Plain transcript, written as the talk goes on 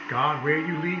God, where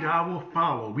you lead, I will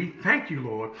follow. We thank you,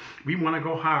 Lord. We want to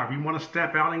go higher. We want to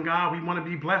step out in God. We want to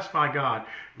be blessed by God.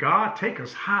 God, take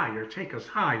us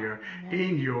higher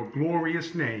in your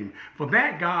glorious name. For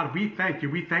that, God, we thank you.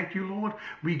 We thank you, Lord.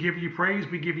 We give you praise.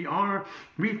 We give you honor.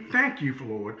 We thank you,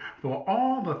 Lord, for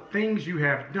all the things you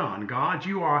have done. God,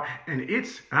 you are, and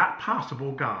it's not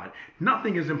possible, God.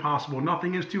 Nothing is impossible.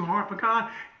 Nothing is too hard for God.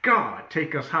 God,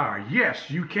 take us higher. Yes,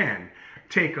 you can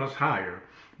take us higher.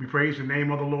 We praise the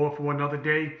name of the Lord for another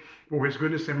day, for his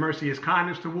goodness and mercy, his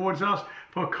kindness towards us,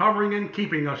 for covering and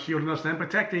keeping us, shielding us and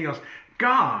protecting us.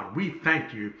 God, we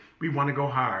thank you. We want to go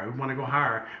higher. We want to go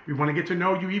higher. We want to get to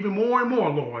know you even more and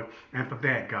more, Lord. And for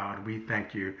that, God, we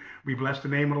thank you. We bless the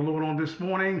name of the Lord on this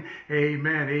morning.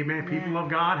 Amen. Amen. People of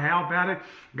God, how about it?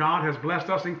 God has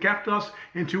blessed us and kept us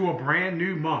into a brand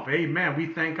new month. Amen. We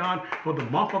thank God for the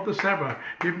month of December.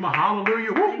 Give him a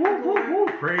hallelujah. Woo, woo, woo,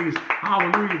 woo. Praise.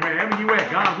 Hallelujah. Wherever you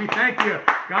at. God, we thank you.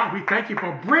 God, we thank you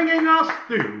for bringing us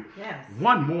through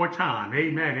one more time.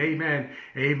 Amen. Amen.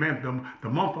 Amen. The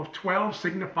month of 12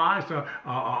 signifies the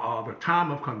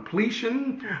time of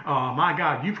completion. My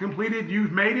God, you've completed,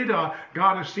 you've made it.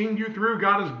 God has seen you through.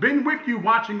 God has been with you,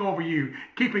 watching over you,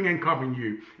 keeping and covering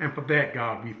you. And for that,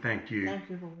 God, we thank you. Thank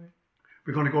you, Lord.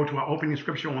 We're going to go to our opening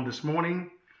scripture on this morning,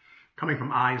 coming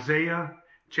from Isaiah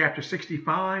chapter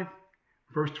 65,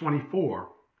 verse 24,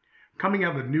 coming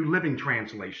out of the New Living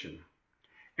Translation.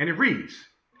 And it reads,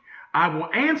 I will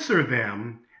answer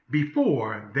them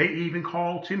before they even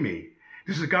call to me.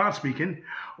 This is God speaking.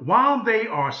 While they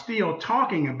are still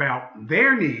talking about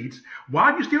their needs,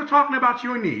 while you're still talking about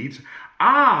your needs,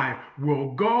 I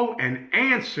will go and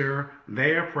answer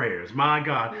their prayers. My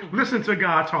God, listen to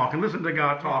God talking. Listen to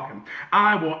God talking.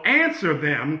 I will answer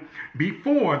them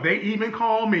before they even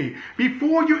call me.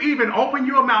 Before you even open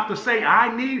your mouth to say,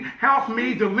 I need, help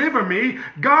me, deliver me,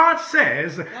 God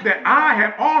says that I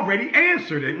have already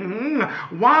answered it.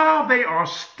 While they are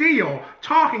still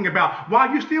talking about,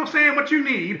 while you're still saying what you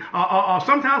need,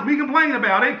 sometimes we complain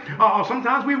about it.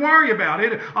 Sometimes we worry about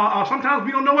it. Sometimes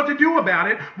we don't know what to do about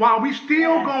it. While we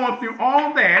still going through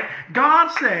all that, God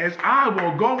says, I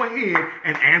will go ahead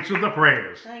and answer the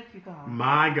prayers. Thank you, God.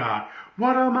 My God.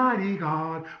 What a mighty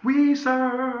God we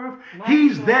serve.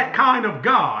 He's that kind of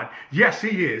God. Yes,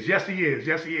 he is. Yes, he is.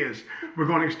 Yes, he is. We're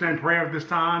going to extend prayer at this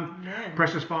time. Amen.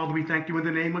 Precious Father, we thank you in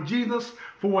the name of Jesus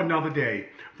for another day,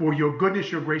 for your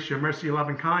goodness, your grace, your mercy, your love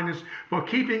and kindness, for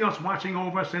keeping us, watching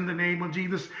over us in the name of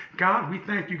Jesus. God, we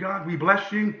thank you, God. We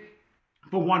bless you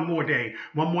for one more day,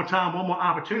 one more time, one more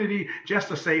opportunity just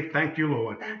to say thank you,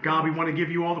 Lord. God, we want to give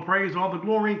you all the praise, all the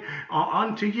glory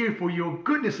unto you for your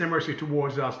goodness and mercy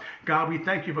towards us. God, we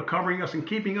thank you for covering us and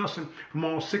keeping us from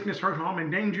all sickness, hurt, harm, and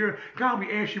danger. God,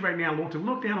 we ask you right now, Lord, to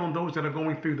look down on those that are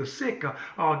going through the sick.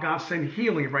 God, send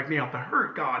healing right now. The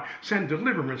hurt, God, send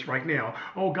deliverance right now.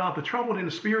 Oh, God, the troubled in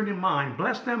the spirit and mind,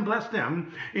 bless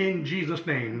them in Jesus'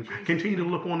 name. Continue to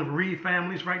look on the bereaved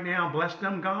families right now. Bless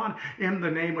them, God, in the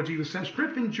name of Jesus. Send strength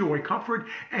and joy, comfort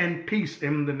and peace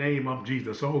in the name of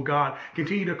Jesus. Oh God,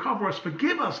 continue to cover us.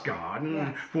 Forgive us,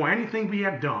 God, for anything we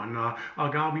have done.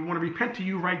 God, we want to repent to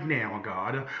you right now,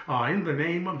 God, in the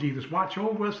name of Jesus. Watch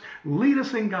over us, lead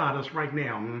us and guide us right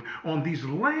now on these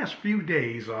last few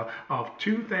days of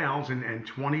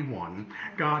 2021.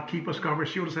 God, keep us covered,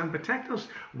 shield us and protect us.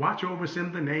 Watch over us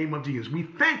in the name of Jesus. We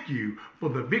thank you for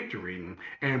the victory,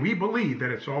 and we believe that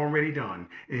it's already done.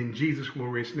 In Jesus'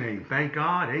 glorious name. Thank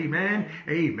God. Amen.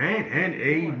 Amen and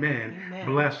amen.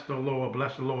 Bless the Lord.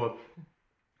 Bless the Lord.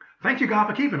 Thank you, God,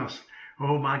 for keeping us.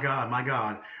 Oh, my God, my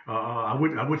God. I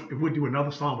would do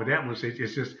another song, but that one,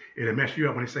 it's just, it'll mess you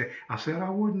up when they say, I said I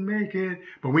wouldn't make it.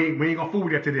 But we ain't going to fool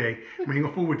with that today. We ain't going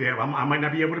to fool with that. I might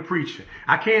not be able to preach.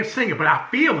 I can't sing it, but I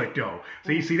feel it, though.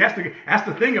 See, that's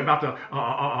the thing about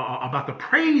the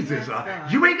praises.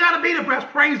 You ain't got to be the best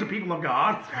praiser, people of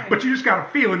God, but you just got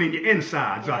to feel it in your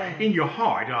insides, in your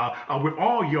heart, with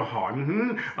all your heart.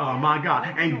 My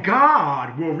God. And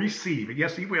God will receive it.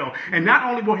 Yes, he will. And not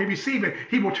only will he receive it,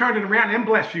 he will turn it around and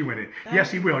bless you in it.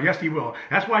 Yes, he will. Yes, he will.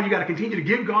 That's why you got to continue to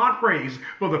give God praise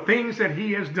for the things that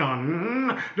he has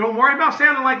done. Don't worry about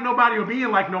sounding like nobody or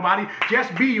being like nobody.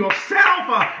 Just be yourself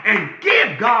and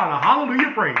give God a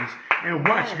hallelujah praise. And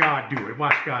watch God do it.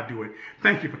 Watch God do it.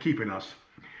 Thank you for keeping us.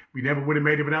 We never would have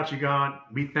made it without you, God.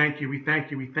 We thank you. We thank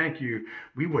you. We thank you.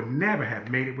 We would never have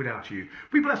made it without you.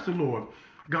 We bless the Lord.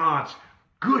 God's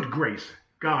good grace,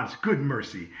 God's good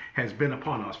mercy has been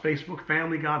upon us. Facebook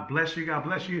family, God bless you. God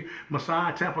bless you.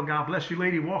 Messiah Temple, God bless you.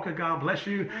 Lady Walker, God bless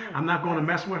you. I'm not going to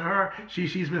mess with her.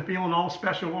 She's been feeling all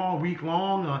special all week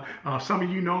long. Some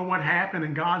of you know what happened,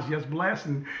 and God's just blessed.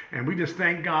 And we just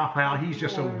thank God for how he's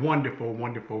just a wonderful,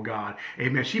 wonderful God.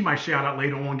 Amen. She might shout out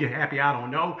later on, get happy, I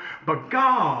don't know. But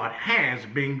God has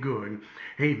been good.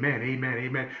 Amen, amen,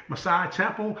 amen. Messiah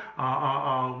Temple,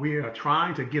 we are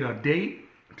trying to get a date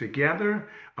together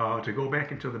to go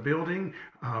back into the building.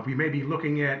 We may be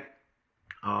looking at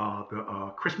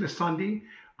the Christmas Sunday,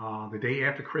 the day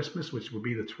after Christmas, which will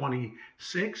be the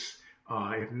 26th.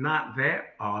 If not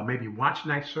that, maybe watch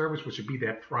night service, which would be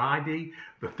that Friday,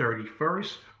 the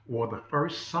 31st, or the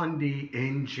first Sunday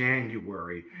in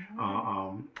January.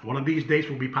 One of these dates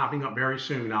will be popping up very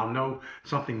soon. I'll know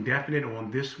something definite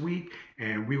on this week,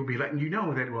 and we will be letting you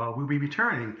know that we'll be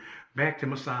returning back to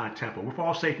Messiah Temple with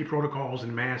all safety protocols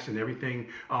and masks and everything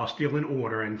still in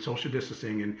order, and social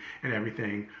distancing and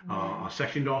everything,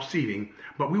 sectioned off seating.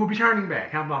 But we will be turning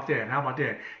back. How about that? How about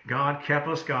that? God kept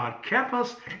us. God kept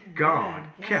us. God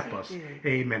kept us.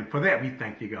 Amen. For that, we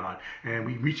thank you, God. And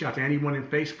we reach out to anyone in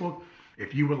Facebook.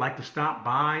 If you would like to stop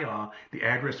by, the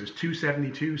address is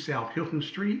 272 South Hilton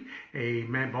Street,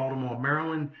 amen, Baltimore,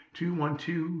 Maryland,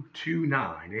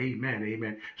 21229. Amen,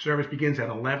 amen. Service begins at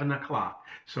 11 o'clock.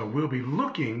 So we'll be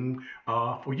looking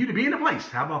for you to be in a place.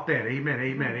 How about that? Amen,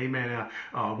 amen, amen.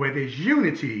 Where there's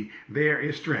unity, there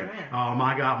is strength. Oh,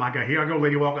 my God, my God. Here I go,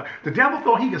 Lady Walker. The devil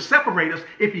thought he could separate us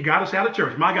if he got us out of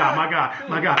church. My God, my God,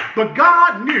 my God. But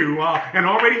God knew and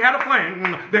already had a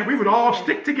plan that we would all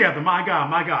stick together. My God,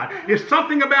 my God. It's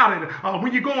something about it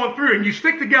when you're going through and you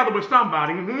stick together with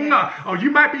somebody.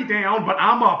 You might be down, but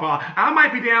I'm up. I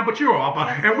might be down, but you're up.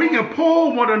 And we can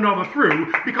pull one another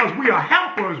through because we are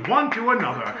helpers one to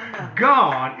another.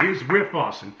 God is with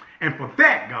us. And for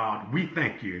that, God, we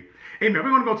thank you. Amen. We're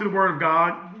going to go to the Word of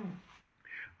God.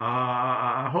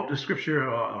 I hope the scripture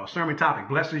sermon topic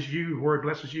blesses you, the word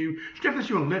blesses you, strengthens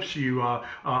you and lifts you,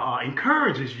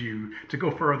 encourages you to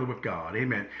go further with God.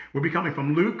 Amen. We'll be coming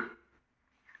from Luke,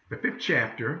 the 5th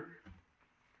chapter,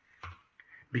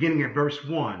 beginning at verse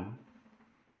 1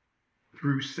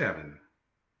 through 7.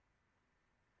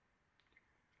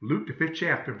 Luke, the 5th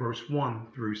chapter, verse 1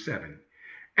 through 7.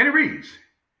 And it reads,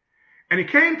 "And it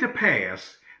came to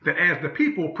pass that as the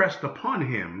people pressed upon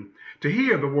him to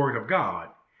hear the word of God,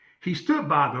 he stood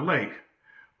by the lake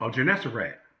of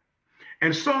Gennesaret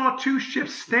and saw 2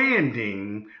 ships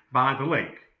standing by the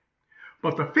lake.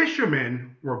 But the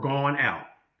fishermen were gone out.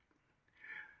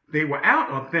 They were out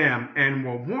of them and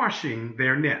were washing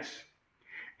their nets.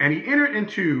 And he entered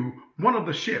into one of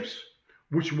the ships,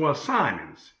 which was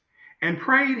Simon's, and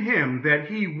prayed him that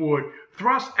he would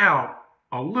thrust out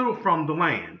a little from the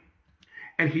land.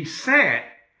 And he sat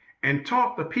and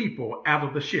taught the people out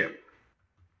of the ship.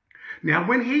 Now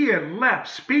when he had left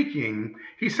speaking,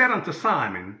 he said unto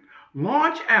Simon,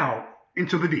 Launch out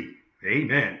into the deep,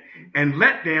 amen, and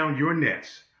let down your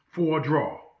nets for a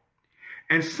draw.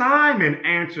 And Simon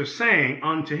answered, saying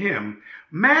unto him,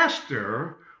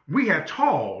 Master, we have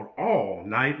toiled all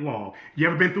night long. You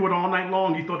ever been through it all night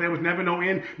long? You thought there was never no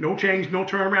end, no change, no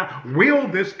turnaround? Will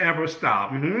this ever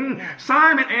stop?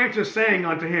 Simon answered, saying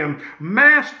unto him,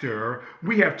 Master,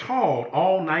 we have toiled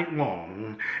all night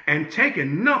long and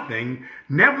taken nothing.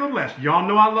 Nevertheless, y'all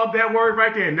know I love that word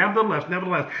right there. Nevertheless,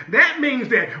 nevertheless. That means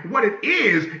that what it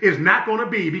is not going to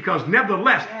be, because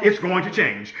nevertheless, it's going to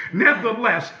change.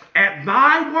 Nevertheless, at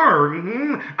thy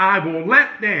word, I will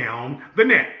let down the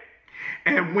net.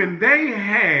 And when they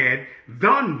had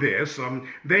done this,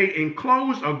 they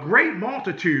enclosed a great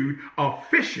multitude of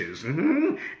fishes,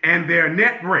 and their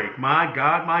net brake. My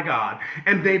God, my God.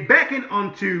 And they beckoned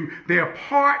unto their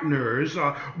partners,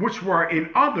 which were in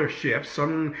other ships,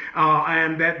 and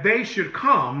that they should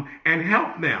come and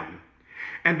help them.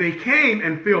 And they came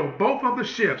and filled both of the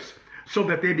ships, so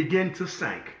that they began to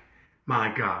sink.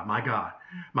 My God, my God,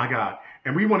 my God.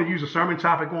 And we want to use a sermon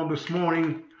topic on this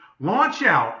morning: launch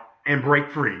out and break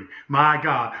free. My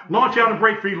God. Launch out and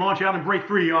break free. Launch out and break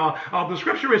free. The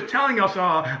scripture is telling us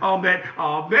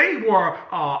that they were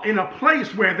in a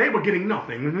place where they were getting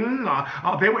nothing.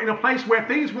 They were in a place where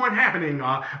things weren't happening.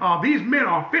 These men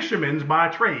are fishermen by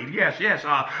trade. Yes, yes.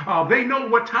 They know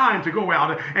what time to go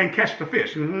out and catch the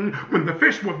fish. When the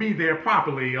fish will be there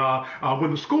properly.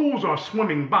 When the schools are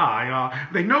swimming by.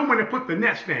 They know when to put the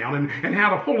nets down and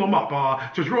how to pull them up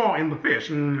to draw in the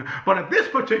fish. But at this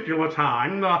particular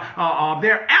time,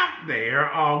 they're out there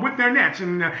with their nets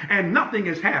and nothing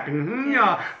is happening.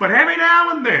 But every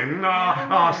now and then,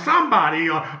 somebody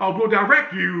will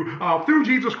direct you through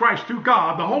Jesus Christ, through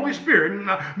God, the Holy Spirit,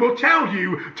 will tell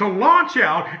you to launch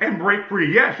out and break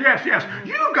free. Yes, yes, yes.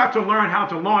 You've got to learn how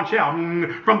to launch out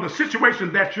from the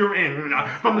situation that you're in,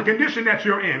 from the condition that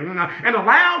you're in, and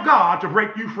allow God to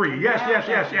break you free. Yes, yes,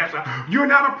 yes, yes. You're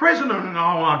not a prisoner,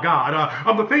 oh God,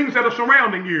 of the things that are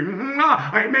surrounding you.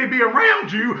 It may be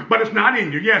around you, but it's not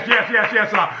in you. Yes, yes, yes,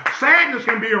 yes. Sadness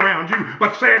can be around you,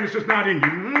 but sadness is not in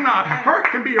you. Hurt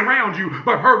can be around you,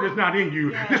 but hurt is not in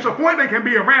you. Disappointment can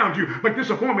be around you, but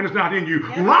disappointment is not in you.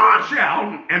 Launch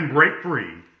out and break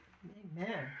free.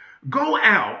 Amen. Go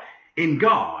out in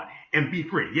God and be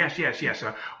free. Yes, yes, yes.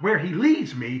 Where he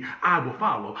leads me, I will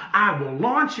follow. I will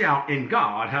launch out in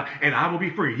God and I will be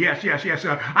free. Yes, yes, yes.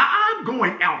 I'm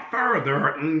going out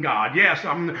further in God. Yes,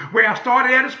 where I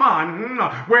started at is fine.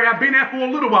 Where I've been at for a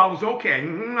little while is okay.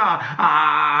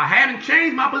 I haven't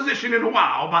changed my position in a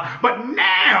while, but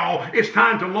now it's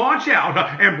time to launch out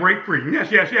and break free.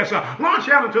 Yes, yes, yes. Launch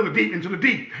out into the deep,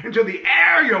 into the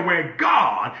area where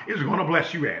God is going to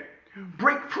bless you at.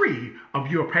 Break free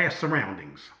of your past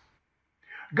surroundings.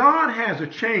 God has a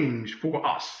change for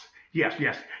us. Yes,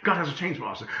 yes. God has a change for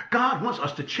us. God wants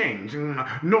us to change,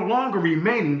 no longer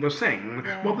remaining the same.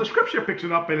 Yeah. Well, the scripture picks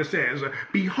it up and it says,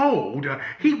 behold,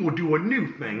 he will do a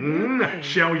new thing.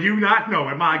 Shall you not know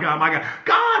it? My God, my God.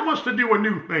 God wants to do a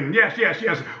new thing. Yes, yes,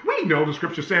 yes. We know the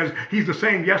scripture says he's the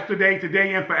same yesterday,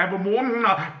 today, and forevermore.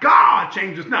 God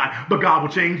changes not, but God will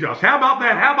change us. How about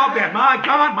that? How about that? My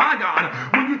God, my God.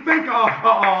 When you think,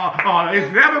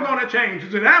 it's never going to change.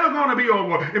 Is it ever going to be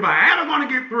over? Am I ever going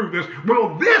to get through this?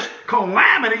 Will this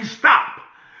calamity stop?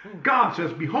 God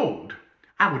says, behold,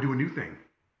 I will do a new thing.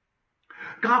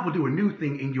 God will do a new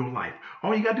thing in your life.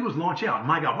 All you got to do is launch out.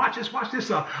 My God, watch this, watch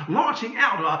this. Launching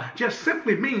out just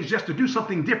simply means just to do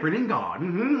something different in God.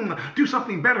 Do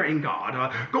something better in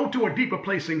God. Go to a deeper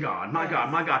place in God. My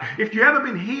God, my God. If you ever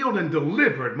been healed and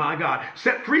delivered, my God,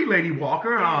 set free, Lady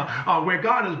Walker, where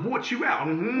God has brought you out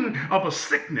of a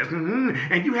sickness,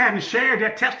 and you haven't shared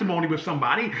that testimony with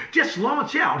somebody, just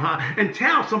launch out and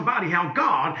tell somebody how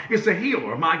God is a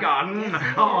healer. My God.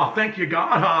 Oh, thank you,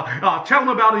 God. Tell them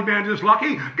about Evangelist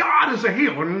Lucky. God is a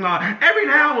healer. Every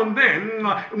now and then,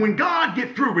 when God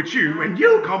gets through with you and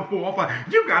you come forth,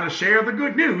 you got to share the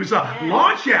good news.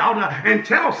 Launch out and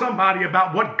tell somebody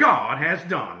about what God has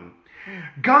done.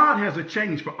 God has a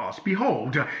change for us.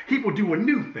 Behold, he will do a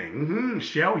new thing.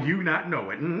 Shall you not know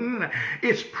it?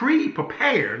 It's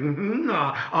pre-prepared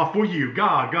for you.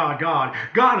 God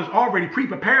has already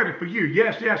pre-prepared it for you.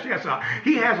 Yes, yes, yes.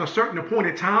 He has a certain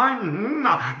appointed time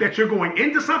that you're going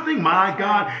into something. My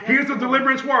God, here's the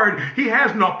deliverance word. He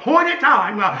has an appointed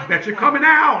time that you're coming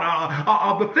out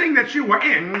of the thing that you were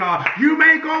in. You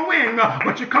may go in,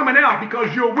 but you're coming out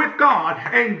because you're with God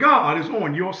and God is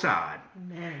on your side.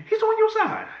 Amen. He's on your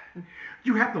side.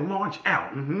 You have to launch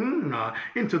out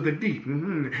into the deep,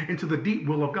 into the deep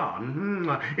will of God,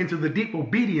 into the deep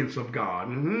obedience of God,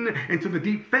 into the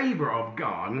deep favor of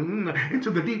God, into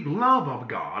the deep love of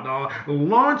God.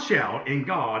 Launch out in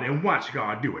God and watch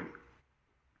God do it.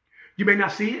 You may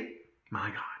not see it, my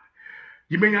God.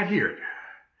 You may not hear it.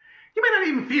 You may not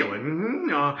even feel it,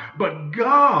 but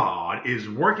God is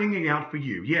working it out for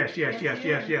you. Yes, yes, yes,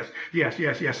 yes, yes, yes,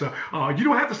 yes, yes. You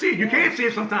don't have to see it. You can't see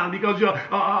it sometimes because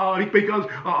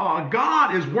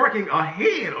God is working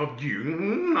ahead of you.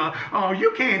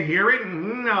 You can't hear it.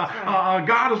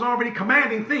 God is already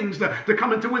commanding things to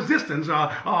come into existence. We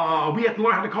have to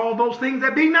learn how to call those things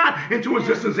that be not into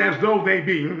existence as though they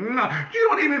be. You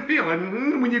don't even feel it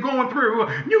when you're going through.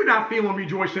 You're not feeling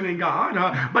rejoicing in God,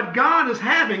 but God is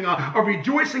having a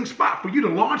rejoicing spot for you to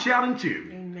launch out into.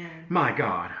 Amen. My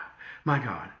God, my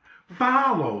God.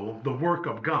 Follow the work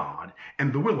of God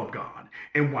and the will of God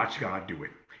and watch God do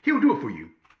it. He'll do it for you.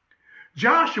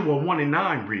 Joshua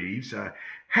 1:9 reads,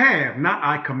 have not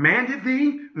I commanded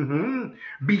thee?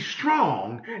 Be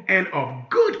strong and of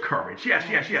good courage. Yes,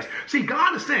 yes, yes. See,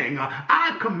 God is saying,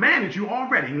 I commanded you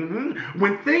already.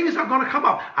 When things are going to come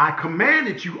up, I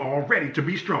commanded you already to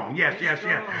be strong. Yes, yes,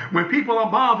 yes. When people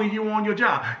are bothering you on your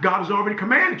job, God has already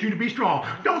commanded you to be strong.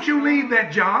 Don't you leave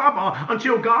that job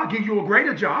until God gives you a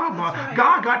greater job.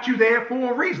 God got you there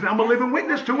for a reason. I'm a living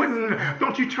witness to it.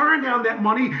 Don't you turn down that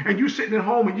money and you sitting at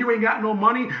home and you ain't got no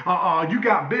money. You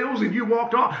got bills and you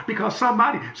walked off because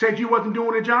somebody said you wasn't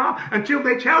doing a job. Until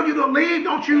they tell you to leave,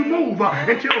 don't you move.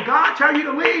 Until God tell you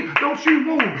to leave, don't you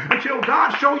move. Until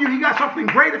God show you he got something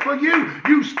greater for you,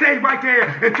 you stay right there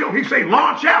until he say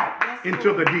launch out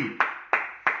into the deep.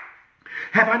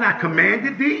 Have I not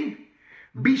commanded thee?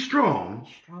 Be strong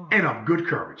and of good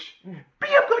courage.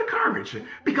 Be of good courage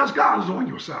because God is on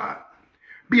your side.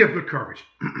 Be of good courage.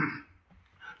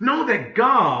 Know that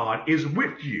God is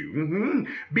with you.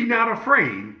 Be not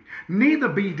afraid, neither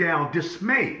be thou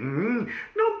dismayed.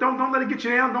 No, don't let it get you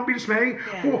down. Don't be dismayed.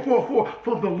 Yeah.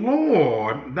 For the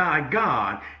Lord thy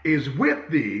God is with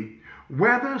thee,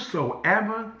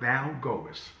 whithersoever thou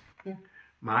goest.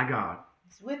 My God.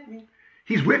 He's with me.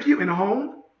 He's with you in the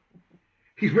home.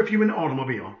 He's with you in the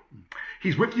automobile.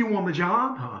 He's with you on the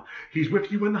job. He's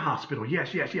with you in the hospital.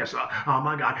 Yes. Oh,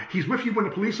 my God. He's with you when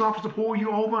the police officer pulls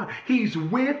you over. He's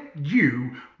with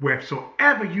you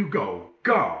wheresoever you go.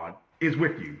 God is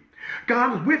with you.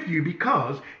 God is with you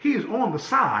because he is on the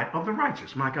side of the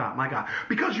righteous. My God, my God.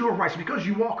 Because you are righteous, because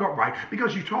you walk upright,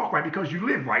 because you talk right, because you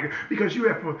live right, because you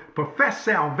have professed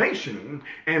salvation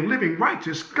and living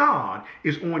righteous, God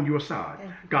is on your side.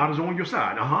 God is on your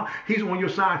side. He's on your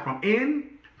side from end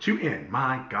to end.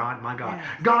 My God, my God. Yes.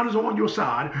 God is on your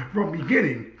side from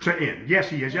beginning to end. Yes,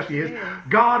 he is. Yes, he is.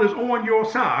 God is on your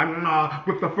side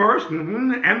with the first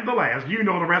and the last. You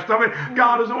know the rest of it.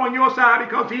 God is on your side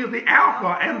because he is the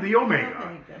Alpha and the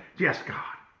Omega. Yes,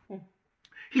 God.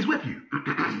 He's with you.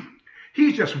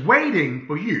 He's just waiting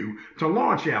for you to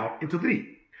launch out into the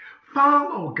deep.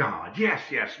 Follow God. Yes.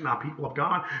 Now, people of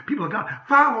God,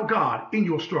 follow God in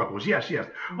your struggles. Yes.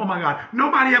 Oh, my God.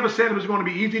 Nobody ever said it was going to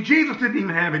be easy. Jesus didn't even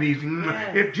have it easy.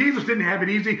 Yes. If Jesus didn't have it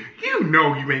easy, you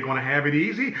know you ain't going to have it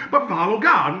easy. But follow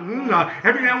God.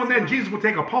 Every now and then, Jesus would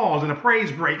take a pause and a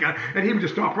praise break, and he would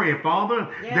just start praying, Father,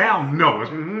 thou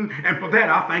knowest. And for that,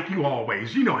 I thank you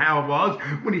always. You know how it was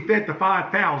when he fed the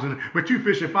 5,000 with 2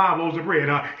 fish and 5 loaves of bread.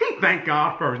 He thanked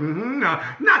God first. Not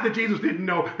that Jesus didn't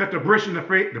know that the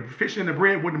fish and the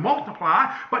bread wouldn't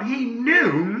multiply, but he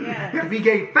knew that if he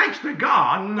gave thanks to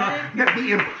God, that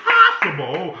the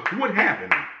impossible would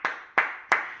happen.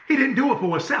 He didn't do it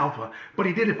for himself, but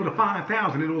he did it for the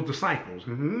 5,000 and those disciples.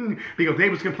 Because they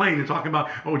was complaining, talking about,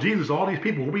 oh, Jesus, all these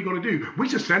people, what are we going to do? We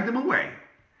should send them away.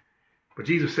 But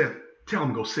Jesus said, tell them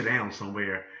to go sit down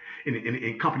somewhere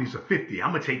in companies of 50.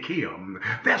 I'm going to take care of them.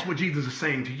 That's what Jesus is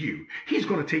saying to you. He's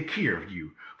going to take care of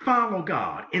you. Follow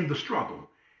God in the struggle.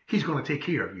 He's going to take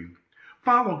care of you.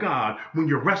 Follow God when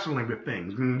you're wrestling with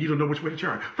things. You don't know which way to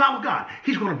turn. Follow God.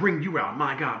 He's going to bring you out.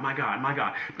 My God, my God, my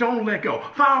God. Don't let go.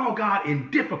 Follow God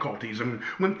in difficulties. And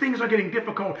when things are getting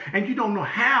difficult and you don't know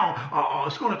how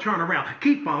it's going to turn around,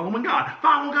 keep following God.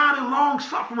 Follow God in long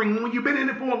suffering when you've been in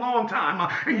it for a long time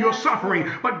and you're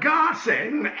suffering. But God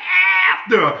said,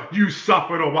 after you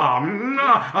suffered a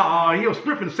while, he'll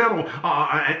strip and settle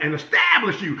and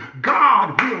establish you.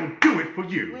 God will do it for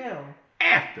you.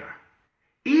 After.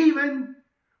 Even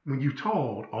when you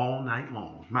toiled all night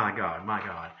long. My God, my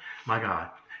God, my God.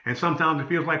 And sometimes it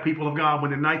feels like, people of God, when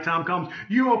the nighttime comes,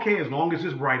 you're okay as long as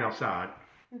it's bright outside.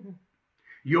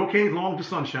 You're okay as long as the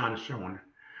sunshine is showing.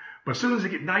 But as soon as it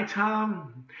gets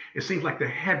nighttime, it seems like the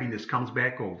heaviness comes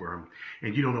back over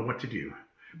and you don't know what to do.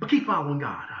 But keep following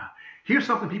God. Here's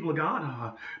something, people of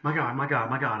God. My God, my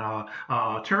God, my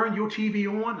God. Turn your TV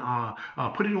on.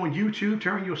 Put it on YouTube.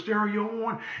 Turn your stereo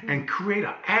on and create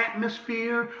an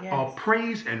atmosphere of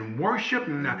praise and worship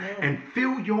and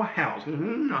fill your house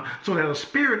so that a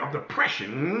spirit of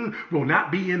depression will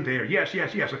not be in there. Yes.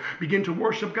 Begin to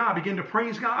worship God. Begin to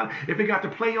praise God. If it got to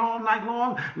play all night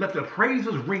long, let the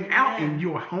praises ring out in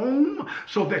your home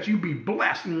so that you be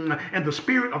blessed and the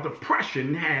spirit of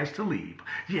depression has to leave.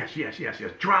 Yes.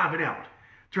 Drive it out.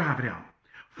 Drive it out.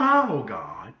 Follow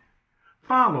God.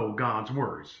 Follow God's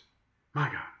words. My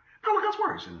God. Follow God's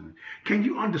words. And can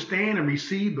you understand and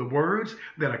receive the words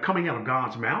that are coming out of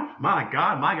God's mouth? My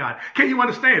God, my God. Can you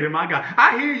understand it? My God.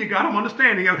 I hear you, God. I'm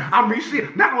understanding it. I'm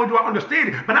receiving. Not only do I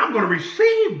understand it, but I'm going to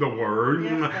receive the words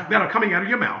that are coming out of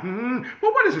your mouth.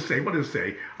 Well, what does it say? What does it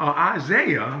say?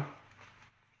 Isaiah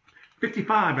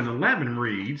 55:11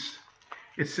 reads,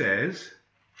 it says,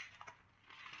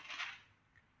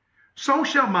 so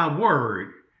shall my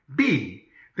word be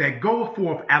that goeth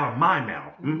forth out of my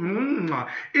mouth.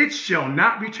 It shall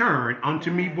not return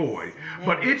unto me void,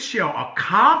 but it shall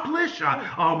accomplish.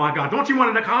 Oh my God, don't you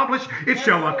want it accomplished? It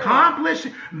shall accomplish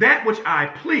that which I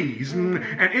please, and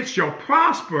it shall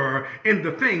prosper in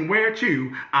the thing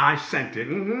whereto I sent it.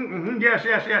 Yes.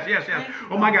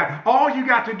 Oh my God, all you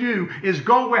got to do is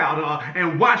go out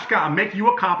and watch God make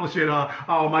you accomplish it.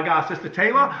 Oh my God, Sister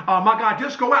Taylor. My God,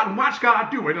 just go out and watch God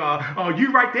do it.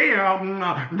 You right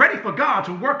there, ready for God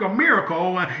to work a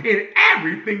miracle in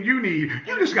everything you need.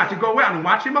 You just got to go out and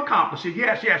watch him accomplish it.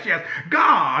 Yes, yes, yes.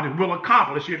 God will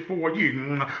accomplish it for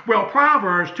you. Well,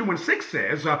 Proverbs 2:6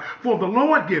 says, for the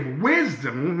Lord give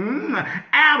wisdom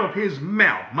out of his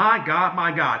mouth. My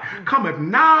God, cometh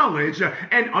knowledge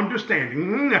and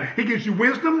understanding. He gives you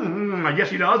wisdom. Yes,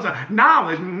 he does.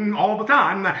 Knowledge all the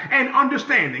time. And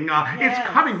understanding. It's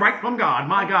coming right from God.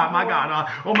 My God.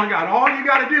 Oh my God. All you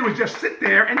got to do is just sit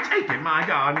there and take it. My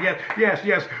God.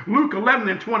 Yes. Luke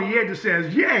 11:28 it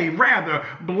says, yea, rather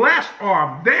blessed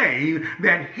are they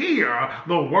that hear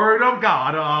the word of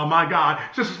God. Oh my God.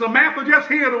 Sister Samantha, just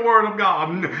hear the word of God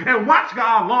and watch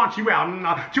God launch you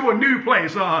out to a new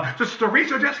place. Sister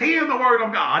Teresa, just hear the word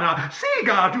of God. See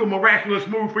God do a miraculous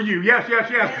move for you. Yes.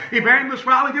 Evangelist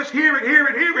Riley, just hear it,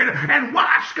 and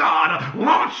watch God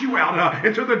launch you out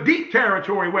into the deep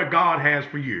territory where God has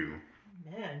for you.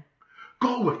 Amen.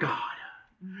 Go with God.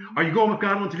 Are you going with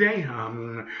God on today?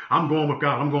 I'm going with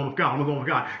God. I'm going with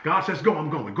God. God says, go, I'm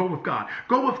going. Go with God.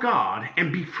 Go with God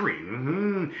and be free.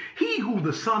 He who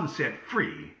the Son set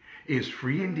free is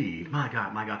free indeed. My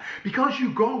God. Because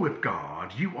you go with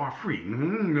God, you are free.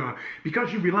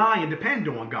 Because you rely and depend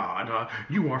on God,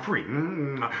 you are free.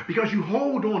 Because you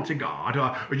hold on to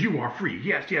God, you are free.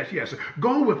 Yes.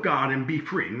 Go with God and be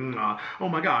free. Oh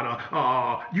my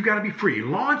God. You got to be free.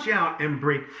 Launch out and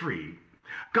break free.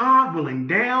 God will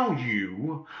endow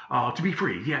you to be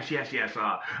free. Yes.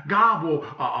 God will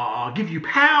give you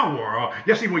power.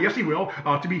 Yes, he will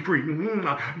to be free.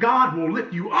 God will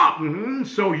lift you up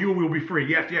so you will be free.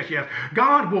 Yes.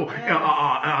 God will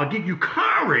give you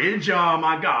courage,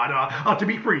 my God, to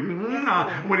be free.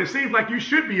 When it seems like you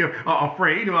should be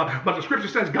afraid, but the scripture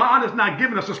says God has not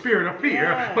given us a spirit of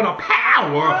fear, but a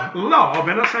power, love,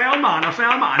 and a sound mind.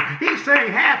 He's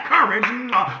saying have courage,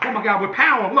 oh my God, with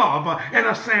power, love, and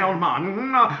a sound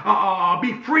mind.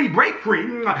 Be free, break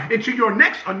free into your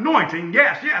next anointing.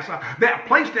 Yes. That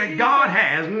place that God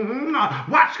has.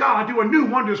 Watch God do a new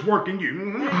wondrous work in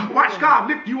you. Watch God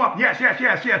lift you up. Yes.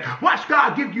 Watch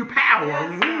God give you power.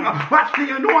 Watch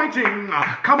the anointing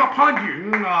come upon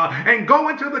you and go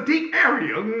into the deep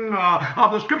area.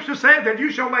 The scripture says that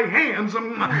you shall lay hands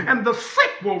and the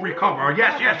sick will recover.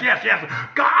 Yes.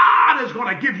 God is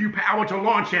going to give you power to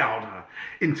launch out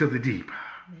into the deep.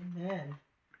 Amen.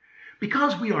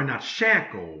 Because we are not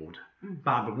shackled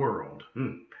by the world.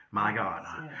 My God.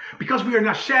 Because we are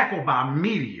not shackled by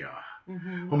media.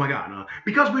 Oh my God.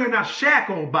 Because we are not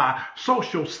shackled by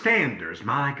social standards.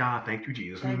 My God. Thank you,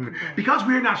 Jesus. Because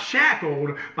we are not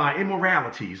shackled by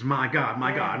immoralities. My God.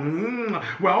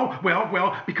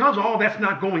 Well, because all that's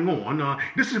not going on,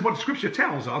 this is what the scripture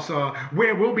tells us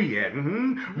where we'll be at.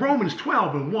 Romans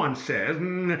 12:1 says,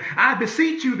 I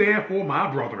beseech you therefore, my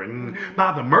brethren,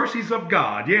 by the mercies of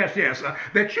God, yes,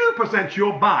 that you present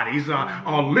your bodies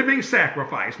a living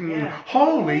sacrifice,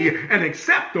 holy and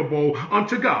acceptable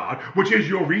unto God, which is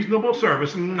your reasonable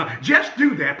service. Just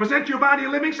do that. Present your body a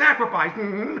living sacrifice.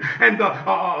 And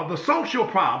the social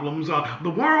problems, the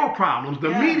world problems, the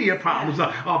media problems,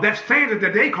 that standard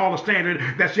that they call a standard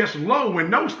that's just low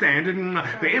and no standard,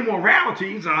 the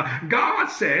immoralities, God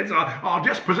says,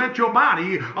 just present your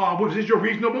body, which is your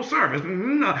reasonable service.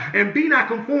 And be not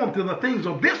conformed to the things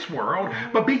of this world,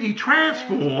 but be ye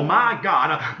transformed, my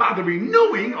God, by the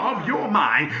renewing of your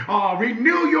mind.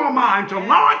 Renew your mind to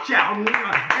launch out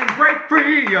and break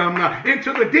free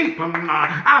into the deep.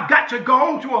 I've got to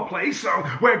go to a place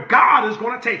where God is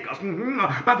going to take us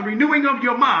by the renewing of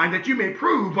your mind, that you may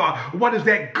prove what is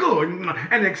that good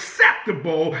and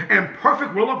acceptable and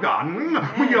perfect will of God.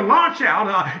 When you launch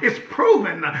out, it's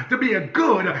proven to be a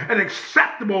good and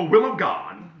acceptable will of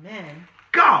God. Amen.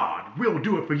 God will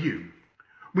do it for you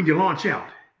when you launch out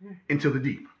into the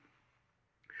deep.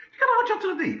 You got to launch out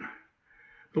to the deep.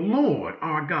 The Lord,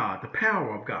 our God, the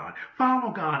power of God.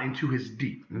 Follow God into his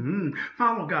deep.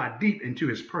 Follow God deep into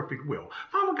his perfect will.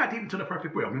 Follow God deep into the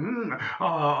perfect will.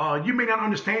 You may not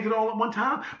understand it all at one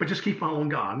time, but just keep following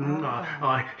God.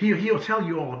 He'll tell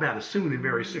you all about it soon and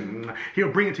very soon.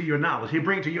 He'll bring it to your knowledge. He'll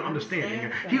bring it to your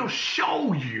understanding. He'll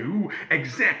show you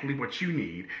exactly what you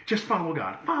need. Just follow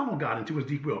God. Follow God into his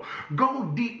deep will. Go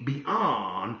deep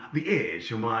beyond the edge,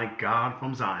 my God,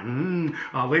 from Zion.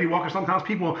 Lady Walker, sometimes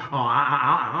people,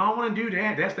 I don't want to do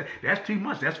that. That's too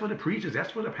much. That's for the preachers. That's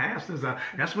for the pastors.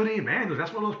 That's for the evangelists. That's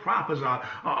for those prophets.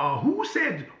 Who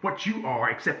said what you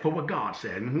are except for what God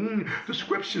said? The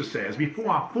scripture says, before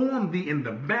I formed thee in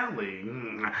the belly,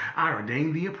 I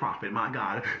ordained thee a prophet, my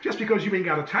God. Just because you ain't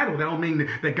got a title, that don't mean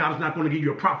that God is not going to give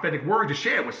you a prophetic word to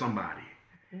share with somebody.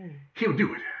 He'll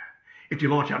do it. if you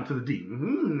launch out into the deep.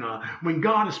 When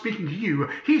God is speaking to you,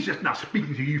 he's just not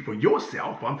speaking to you for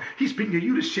yourself. He's speaking to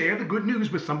you to share the good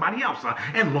news with somebody else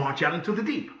and launch out into the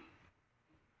deep.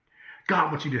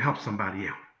 God wants you to help somebody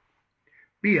out.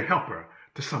 Be a helper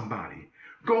to somebody.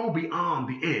 Go beyond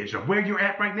the edge of where you're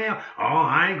at right now. Oh,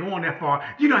 I ain't going that far.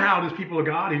 You know how it is, people of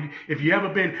God. If you ever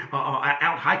been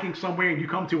out hiking somewhere and you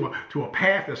come to a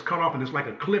path that's cut off and it's like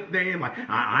a cliff there, and like,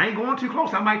 I ain't going too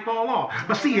close, I might fall off.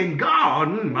 But see, in God,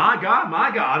 my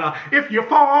God, if you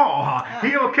fall,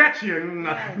 he'll catch you.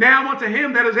 Now unto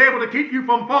him that is able to keep you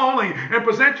from falling and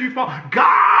present you for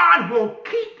God will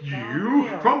keep you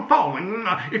from falling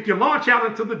if you launch out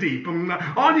into the deep.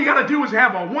 All you got to do is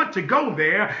have a want to go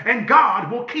there, and God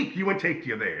will keep you and take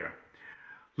you there.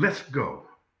 Let's go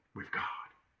with God.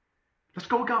 Let's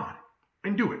go with God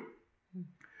and do it.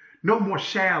 No more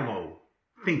shallow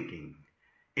thinking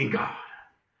in God.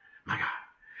 My God.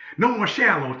 No more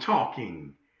shallow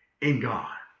talking in God.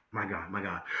 My God, my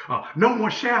God. No more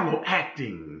shallow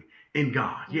acting in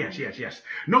God. Yes.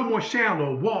 No more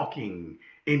shallow walking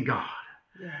in God.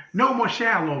 Yes. No more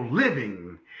shallow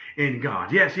living in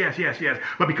God. Yes.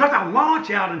 But because I launch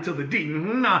out into the deep,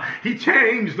 he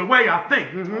changed the way I think.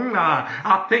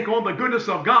 I think on the goodness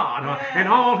of God and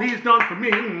all he's done for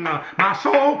me. My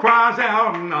soul cries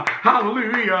out,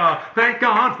 hallelujah. Thank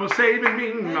God for saving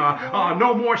me.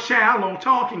 No more shallow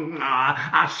talking.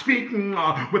 I speak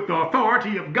with the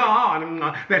authority of God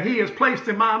that he has placed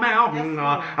in my mouth.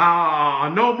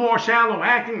 No more shallow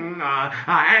acting. I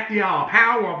act the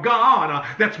power of God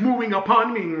that's moving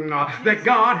upon me, that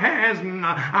God has.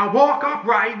 I walk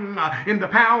upright in the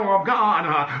power of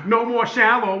God. No more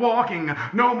shallow walking.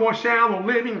 No more shallow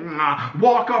living.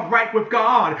 Walk upright with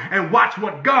God and watch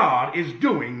what God is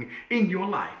doing in your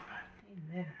life.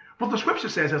 Amen. Well, the scripture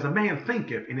says, as a man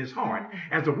thinketh in his heart,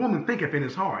 as a woman thinketh in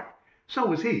his heart,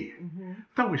 so is he.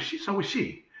 So is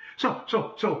she.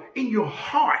 So in your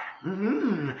heart,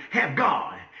 have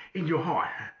God in your heart,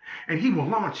 and he will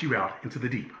launch you out into the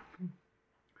deep.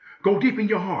 Go deep in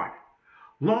your heart.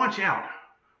 Launch out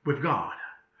with God.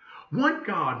 Want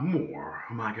God more.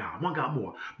 Oh my God, want God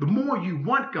more. The more you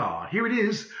want God, here it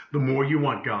is, the more you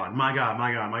want God. My God.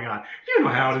 You know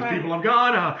how it is, people of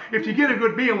God. If you get a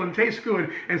good meal and it tastes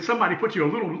good and somebody puts you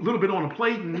a little bit on a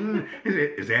plate,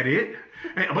 is that it?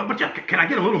 But can I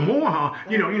get a little more?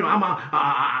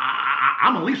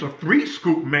 I'm at least a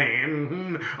 3-scoop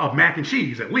man of mac and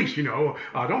cheese, at least,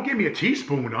 Don't give me a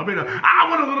teaspoon of it. I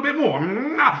want a little bit more.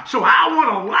 So I want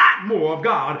a lot more of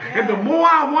God. And the more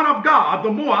I want of God,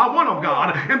 the more I want of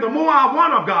God. And the more I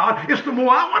want of God, it's the more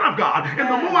I want of God. And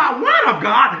the more I want of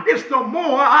God, it's the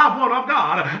more I want of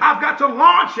God. I've got to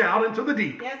launch out into the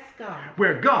deep. Yes, God.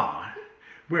 Where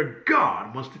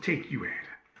God wants to take you at.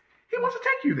 He wants to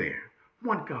take you there.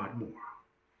 Want God more.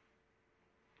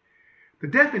 The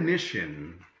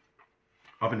definition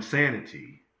of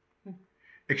insanity,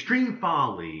 extreme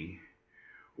folly,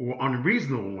 or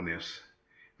unreasonableness,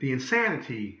 the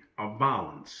insanity of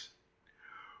violence,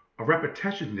 a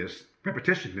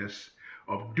repetitiousness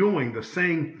of doing the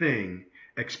same thing,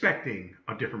 expecting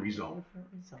a different result.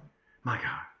 My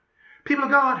God. People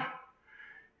of God,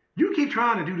 you keep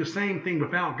trying to do the same thing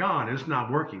without God, and it's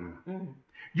not working.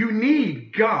 You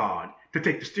need God to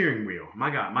take the steering wheel.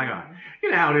 My God.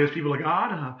 You know how it is, people of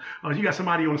God. You got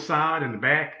somebody on the side and the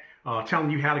back telling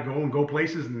you how to go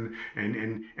places,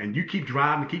 and you keep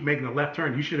driving and keep making a left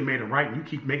turn. You should have made a right, and you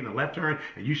keep making a left turn,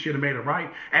 and you should have made a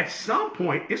right. At some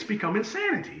point, it's become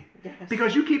insanity. Yes.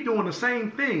 Because you keep doing the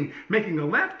same thing, making a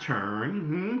left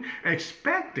turn,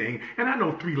 expecting, and I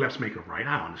know 3 lefts make a right.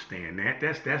 I understand that.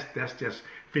 That's just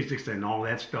physics and all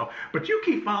that stuff. But you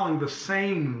keep following the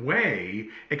same way,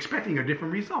 expecting a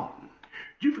different result.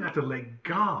 You've got to let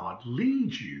God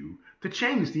lead you to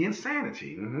change the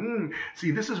insanity. See,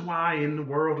 this is why in the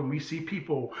world, when we see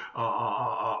people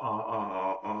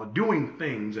doing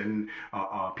things, and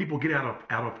people get out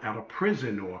of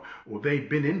prison, or they've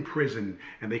been in prison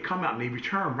and they come out and they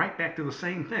return right back to the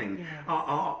same thing,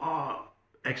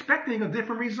 expecting a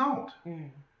different result.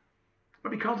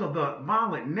 But because of the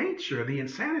violent nature, the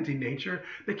insanity nature,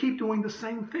 they keep doing the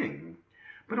same thing.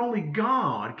 But only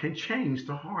God can change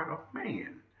the heart of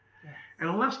man. Yes. And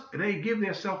unless they give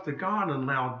themselves to God and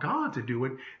allow God to do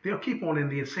it, they'll keep on in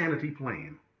the insanity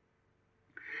plan,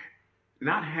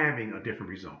 not having a different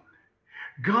result.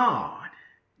 God,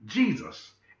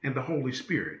 Jesus, and the Holy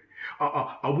Spirit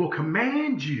will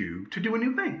command you to do a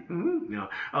new thing.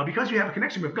 Because you have a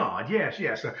connection with God. Yes,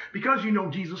 yes. Because you know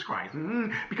Jesus Christ.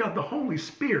 Because the Holy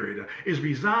Spirit is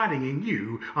residing in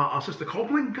you. Sister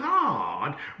Copeland,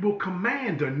 God will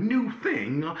command a new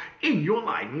thing in your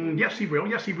life. Yes, He will.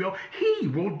 Yes, He will. He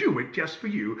will do it just for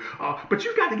you. But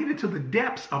you got to get into the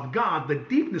depths of God, the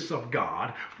deepness of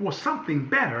God, for something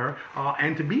better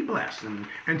and to be blessed.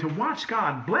 And to watch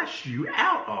God bless you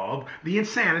out of the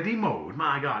insanity mode.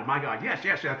 My God, my God. Yes,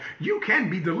 yes, yes. You can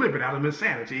be delivered out of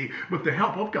insanity with the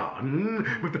help of God,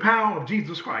 with the power of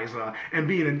Jesus Christ, and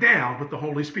being endowed with the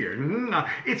Holy Spirit.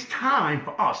 It's time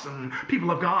for us,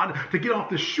 people of God, to get off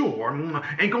the shore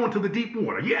and go into the deep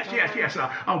water. Yes, yes, yes.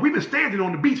 We've been standing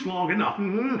on the beach long enough.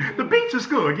 The beach is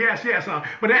good. Yes, yes.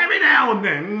 But every now and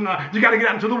then, you got to get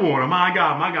out into the water. My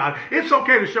God, my God. It's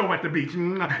okay to show at the beach.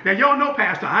 Now, y'all know,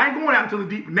 Pastor, I ain't going out into the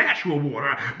deep natural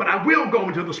water, but I will go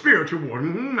into the spiritual water.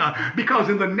 Because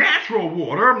in the natural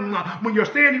water, when you're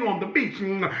standing on the beach,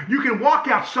 you can walk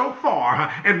out so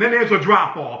far, and then there's a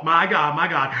drop off. My God, my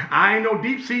God. I ain't no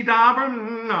deep sea diver.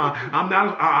 I'm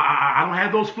not. I don't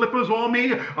have those flippers on me,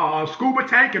 scuba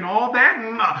tank and all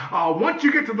that. Once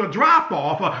you get to the drop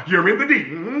off, you're in the deep.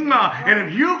 And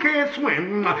if you can't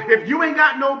swim, if you ain't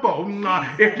got no boat,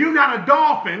 if you got a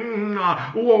dolphin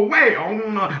or a whale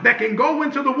that can go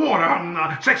into the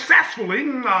water successfully,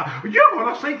 you're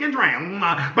gonna sink and drown.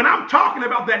 But I'm talking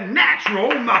about that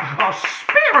natural,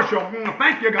 spiritual,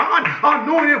 thank you God,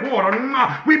 anointed water.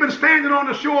 We've been standing on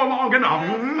the shore long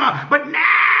enough, but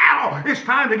now it's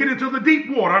time to get into the deep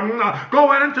water.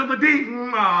 Go out into the deep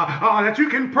that you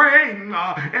can pray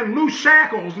and loose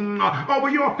shackles over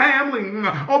your family,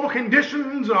 over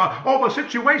conditions, over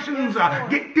situations.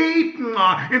 Get deep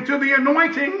into the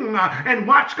anointing and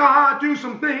watch God do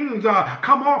some things.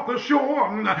 Come off the shore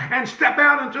and step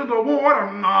out into the water.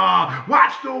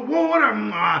 Watch the water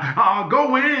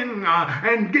go in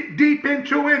and get deep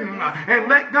into it and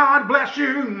let God bless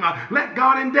you. Let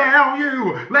God endow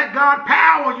you. Let God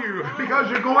power you, because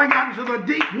you're going out into the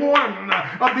deep water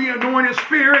of the anointed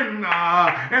Spirit,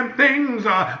 and things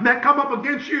that come up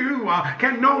against you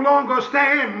can no longer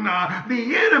stand.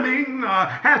 The enemy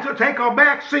has to take a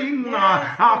back seat.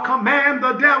 I'll command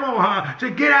the devil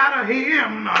to get out of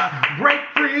him. Break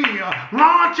free.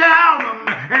 Launch out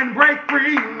and break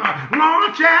free.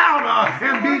 Launch out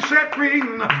and be set free.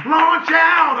 Launch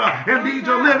out and be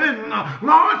delivered.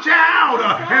 Launch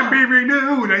out and be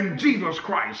renewed in Jesus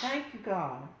Christ. Thank you,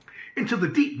 God. Into the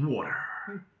deep water.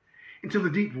 Into the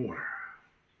deep water.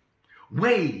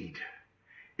 Wade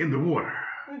in the water.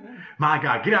 My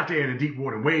God, get out there in the deep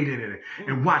water, wade in it,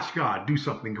 and watch God do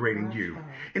something great in you.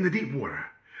 In the deep water,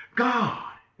 God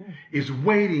is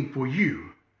waiting for you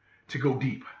to go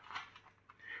deep.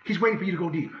 He's waiting for you to go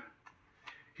deep.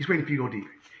 He's waiting for you to go deep.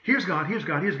 Here's God, here's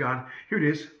God, here's God. Here it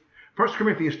is. 1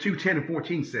 Corinthians 2:10 and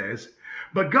 14 says,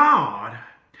 but God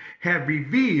had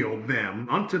revealed them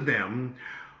unto them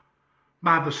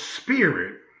by the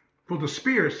Spirit, for the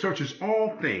Spirit searches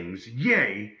all things,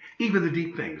 yea, even the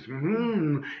deep things.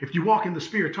 If you walk in the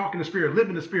Spirit, talk in the Spirit, live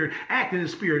in the Spirit, act in the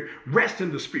Spirit, rest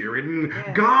in the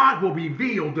Spirit, God will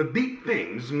reveal the deep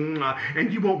things,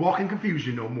 and you won't walk in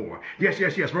confusion no more. Yes,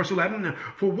 yes, yes. Verse 11,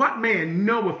 for what man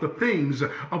knoweth the things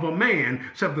of a man,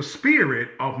 except the Spirit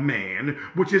of man,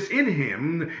 which is in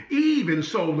him? Even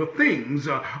so the things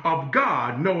of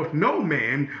God knoweth no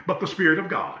man, but the Spirit of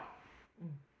God.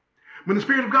 When the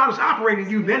Spirit of God is operating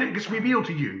in you, then it gets revealed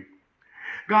to you.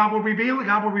 God will reveal it.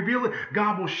 God will reveal it.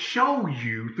 God will show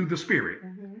you through the Spirit.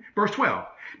 Verse 12.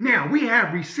 Now, we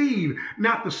have received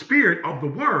not the spirit of the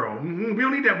world. We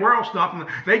don't need that world stuff.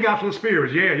 They got some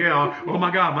spirits. Yeah. Oh,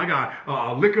 my God, my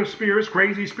God. Liquor spirits,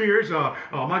 crazy spirits. Oh,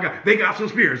 my God. They got some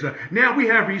spirits. Now, we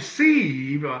have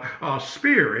received a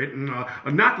spirit,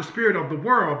 not the spirit of the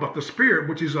world, but the Spirit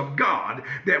which is of God,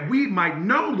 that we might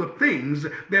know the things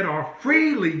that are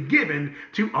freely given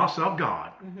to us of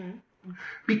God.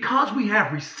 Because we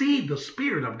have received the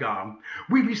Spirit of God,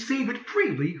 we receive it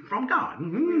freely from God.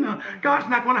 God's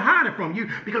not going to hide it from you,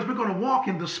 because we're going to walk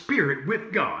in the Spirit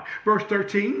with God. Verse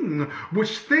 13,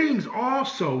 which things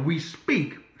also we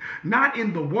speak, not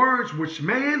in the words which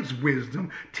man's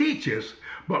wisdom teaches,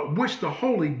 but which the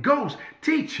Holy Ghost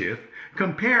teacheth,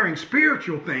 comparing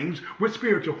spiritual things with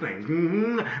spiritual things.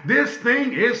 This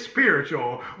thing is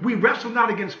spiritual. We wrestle not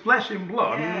against flesh and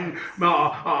blood,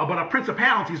 but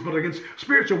principalities, but against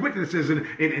spiritual wickednesses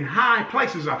in high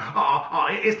places.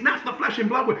 It's not the flesh and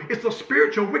blood, it's the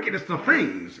spiritual wickedness of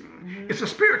things. It's a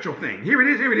spiritual thing. Here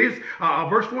it is,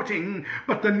 verse 14.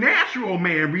 But the natural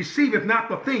man receiveth not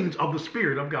the things of the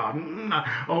Spirit of God.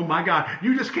 Oh my God.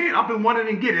 You just can't up and want it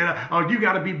and get it. You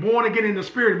got to be born again in the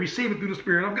Spirit and receive it through the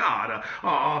Spirit of God.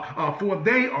 For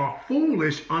they are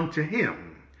foolish unto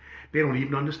him. They don't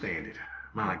even understand it.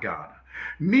 My God.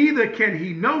 Neither can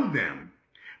he know them,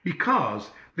 because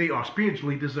they are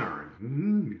spiritually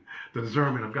discerned. The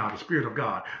discernment of God, the Spirit of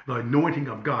God, the anointing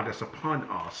of God that's upon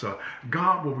us.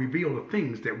 God will reveal the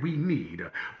things that we need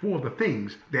for the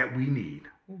things that we need.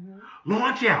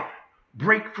 Launch out,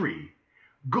 break free,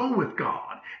 go with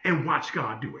God, and watch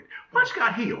God do it. Watch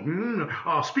God heal.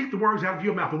 Speak the words out of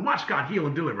your mouth and watch God heal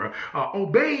and deliver.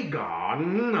 Obey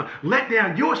God. Let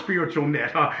down your spiritual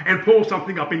net and pull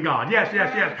something up in God. Yes,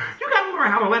 yes, yes. You got to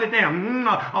learn how to let it down.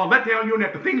 Let down your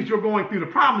net. The things you're going through, the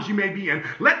problems you may be in,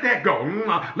 let that go.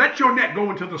 Let your net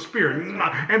go into the Spirit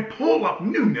and pull up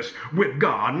newness with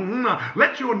God.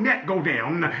 Let your net go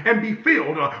down and be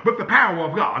filled with the power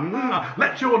of God.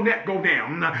 Let your net go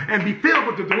down and be filled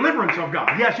with the deliverance of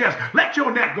God. Yes, yes. Let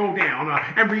your net go down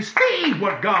and receive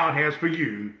what God has for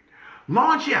you.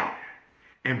 Launch out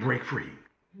and break free.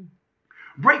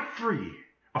 Break free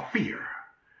of fear.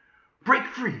 Break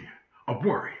free of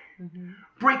worry.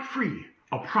 Break free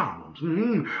of problems.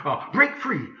 Break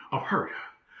free of hurt.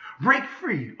 Break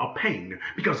free of pain,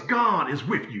 because God is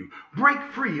with you. Break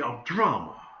free of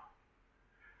drama.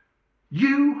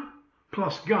 You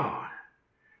plus God.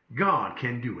 God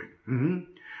can do it.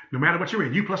 No matter what you're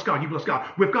in, you plus God, you plus God.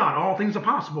 With God, all things are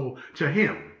possible to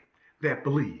him that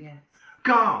believe. Yes.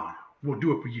 God will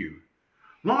do it for you.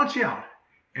 Launch out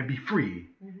and be free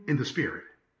in the Spirit.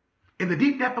 In the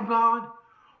deep depth of God,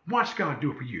 watch God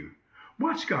do it for you.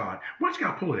 Watch God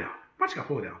pull it out. Watch God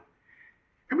pull it out.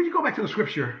 And when you go back to the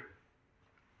scripture,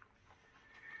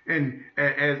 and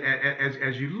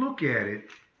as you look at it,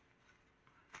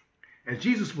 as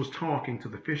Jesus was talking to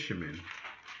the fishermen,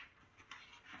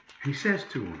 he says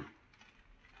to him,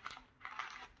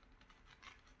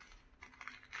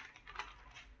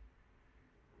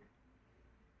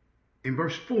 in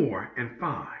verse 4 and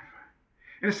 5,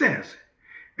 and it says,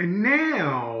 and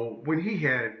now when he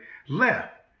had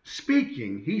left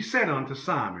speaking, he said unto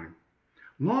Simon,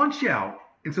 launch out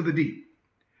into the deep,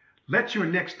 let your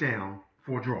nets down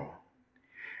for a draw.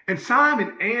 And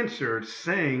Simon answered,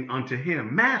 saying unto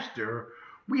him, Master,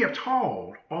 we have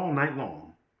toiled all night long,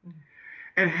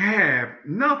 and have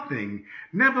nothing.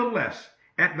 Nevertheless,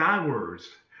 at thy words,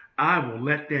 I will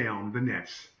let down the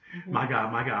nets. My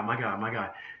God, my God, my God, my God.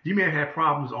 You may have had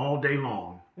problems all day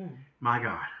long. My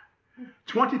God.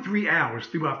 23 hours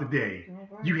throughout the day,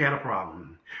 you had a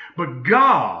problem. But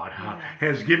God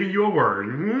has given you a word.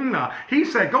 He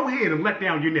said, go ahead and let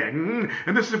down your net.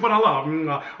 And this is what I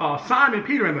love. Simon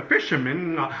Peter and the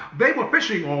fishermen, they were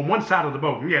fishing on one side of the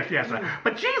boat. Yes, yes.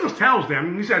 But Jesus tells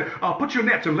them, he said, put your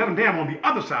nets and let them down on the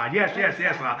other side. Yes, yes,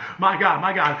 yes. My God,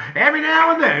 my God. Every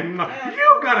now and then,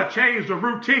 you got to change the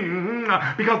routine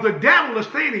because the devil is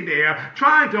standing there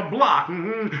trying to block,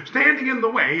 standing in the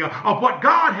way of what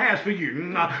God has for you.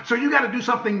 So you got to do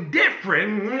something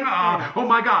different. Oh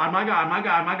my God, my God, my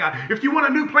God, my God. If you want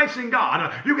a new place in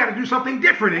God, you got to do something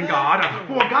different in God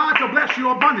for God to bless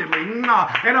you abundantly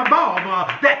and above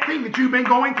that thing that you've been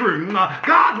going through.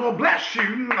 God will bless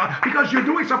you because you're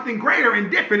doing something greater and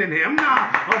different in him.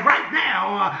 Right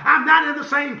now, I'm not in the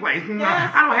same place.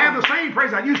 I don't have the same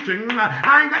praise I used to.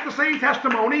 I ain't got the same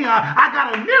testimony. I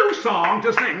got a new song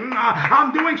to sing.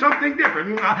 I'm doing something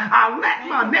different. I let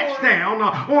my nets down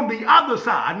on the other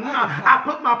side. I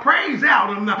put my praise out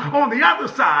on the other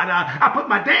side. I put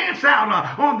my dance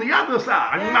out on the other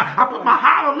side. I put my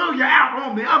hallelujah out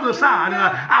on the other side.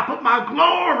 I put my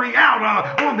glory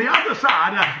out on the other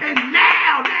side. And now,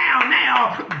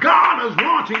 God is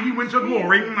launching you into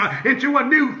glory, into a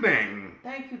new thing.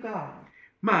 Thank you, God.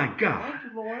 My God. Thank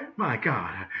you, Lord. My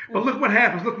God. But look what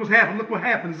happens. Look what happens. Look what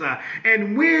happens.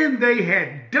 And when they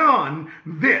had done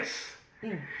this,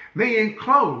 they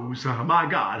enclosed, my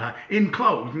God,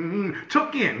 enclosed,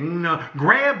 took in,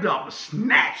 grabbed up,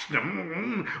 snatched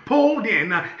them, pulled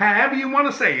in, however you want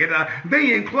to say it.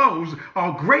 They enclosed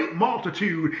a great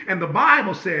multitude. And the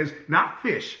Bible says, not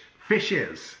fish,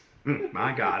 fishes.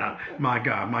 My God, my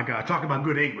God, my God. Talk about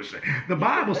good English. The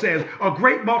Bible says a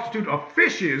great multitude of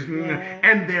fishes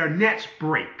and their nets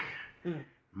break.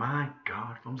 My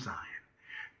God from Zion.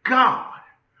 God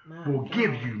will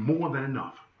give you more than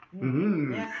enough.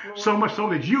 Yes, so much so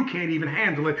that you can't even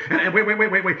handle it. And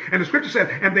wait. And the scripture says,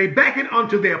 and they beckoned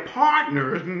unto their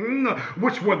partners,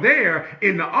 which were there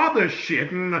in the other ship,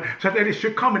 so that it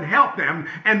should come and help them.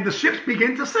 And the ships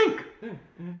begin to sink.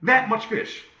 That much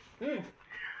fish.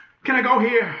 Can I go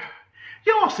here?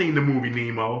 Y'all seen the movie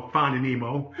Nemo, Finding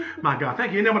Nemo. My God,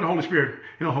 thank you. And then with the Holy Spirit,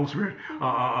 Holy Spirit.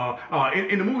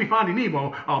 In the movie Finding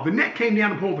Nemo, the net came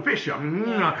down and pulled the fish up.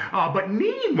 But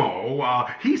Nemo,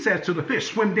 he says to the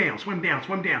fish, swim down, swim down,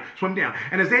 swim down, swim down.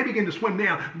 And as they begin to swim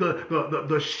down,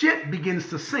 the ship begins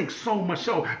to sink, so much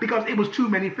so because it was too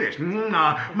many fish.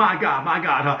 My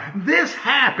God. This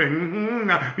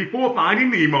happened before Finding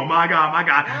Nemo. My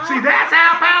God. See, that's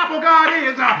how powerful God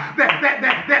is.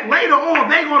 That later on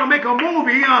they're going to make a movie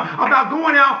about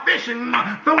going out fishing,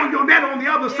 throwing your net on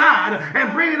the other side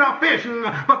and bringing up fish,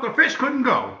 but the fish couldn't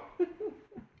go.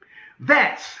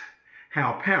 That's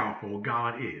how powerful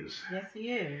God is. Yes,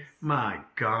 he is. My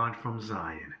God from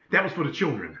Zion. That was for the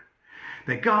children.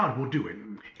 That God will do it.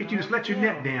 If you just let your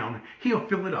net down, he'll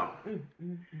fill it up.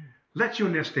 Let your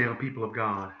nets down, people of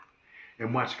God,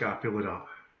 and watch God fill it up.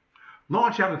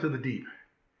 Launch out into the deep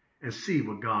and see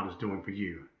what God is doing for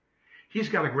you. He's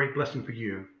got a great blessing for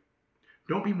you.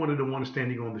 Don't be one of the ones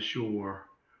standing on the shore,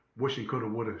 wishing coulda,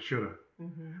 woulda, shoulda.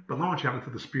 But launch out into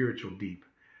the spiritual deep.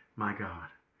 My God.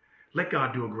 Let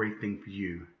God do a great thing for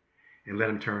you and let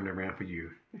him turn it around for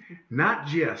you. Not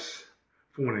just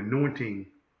for an anointing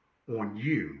on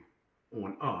you,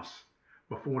 on us,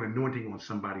 but for an anointing on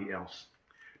somebody else,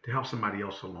 to help somebody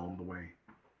else along the way.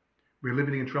 We're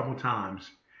living in troubled times,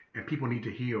 and people need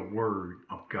to hear a word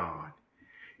of God.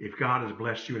 If God has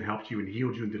blessed you and helped you and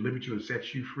healed you and delivered you and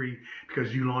set you free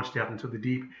because you launched out into the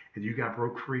deep and you got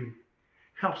broke free,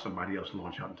 help somebody else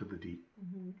launch out into the deep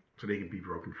so they can be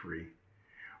broken free.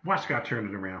 Watch God turn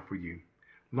it around for you.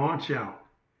 Launch out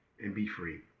and be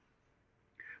free.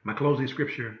 My closing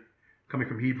scripture coming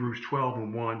from Hebrews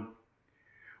 12:1.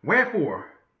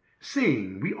 Wherefore,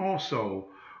 seeing we also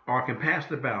are compassed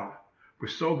about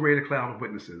with so great a cloud of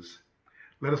witnesses,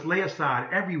 let us lay aside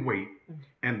every weight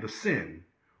and the sin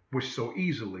which so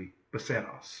easily beset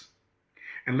us.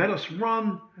 And let us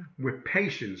run with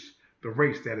patience the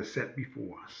race that is set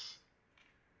before us.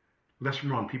 Let's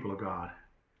run, people of God.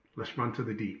 Let's run to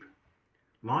the deep.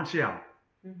 Launch out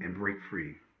and break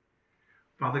free.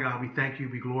 Father God, we thank you.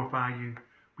 We glorify you.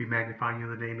 We magnify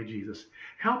you in the name of Jesus.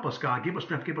 Help us, God. Give us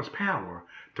strength. Give us power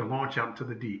to launch out into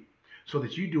the deep so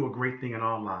that you do a great thing in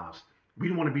our lives. We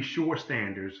don't want to be shore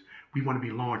standers. We want to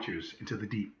be launchers into the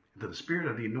deep, into the spirit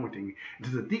of the anointing,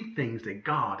 into the deep things that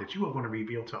God, that you are going to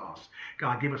reveal to us.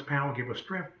 God, give us power, give us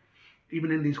strength.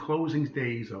 Even in these closing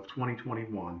days of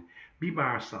 2021, be by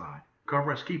our side.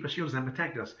 Cover us, keep us, shield us, and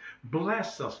protect us.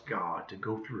 Bless us, God, to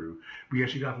go through. We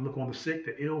ask you, God, to look on the sick,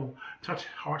 the ill, touch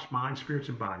hearts, minds, spirits,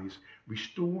 and bodies.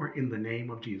 Restore in the name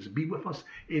of Jesus. Be with us,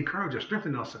 encourage us,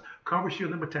 strengthen us, cover,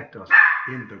 shield, and protect us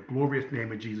in the glorious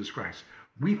name of Jesus Christ.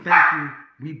 We thank you.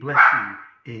 We bless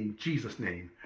you in Jesus' name.